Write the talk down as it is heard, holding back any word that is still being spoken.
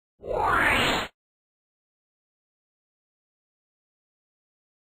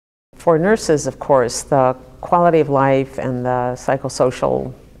For nurses, of course, the quality of life and the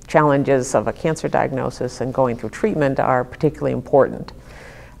psychosocial challenges of a cancer diagnosis and going through treatment are particularly important.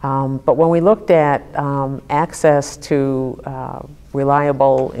 But when we looked at access to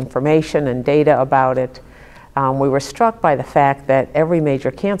reliable information and data about it, we were struck by the fact that every major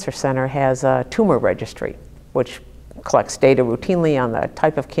cancer center has a tumor registry, which collects data routinely on the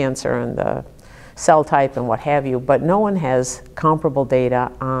type of cancer and the cell type and what have you, but no one has comparable data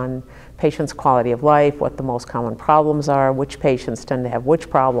on patients' quality of life, what the most common problems are, which patients tend to have which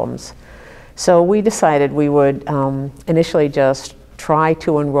problems. So we decided we would initially just try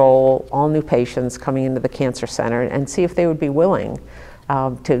to enroll all new patients coming into the cancer center and see if they would be willing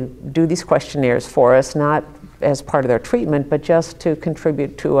to do these questionnaires for us, not as part of their treatment, but just to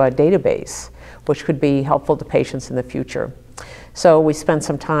contribute to a database, which could be helpful to patients in the future. So we spent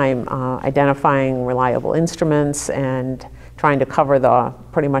some time identifying reliable instruments and trying to cover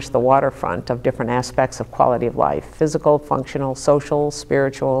pretty much the waterfront of different aspects of quality of life: physical, functional, social,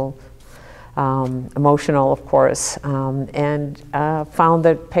 spiritual, emotional, of course, and found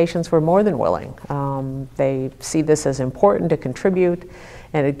that patients were more than willing. They see this as important to contribute,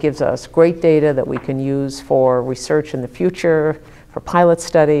 and it gives us great data that we can use for research in the future, for pilot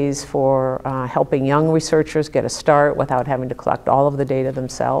studies, for helping young researchers get a start without having to collect all of the data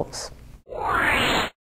themselves.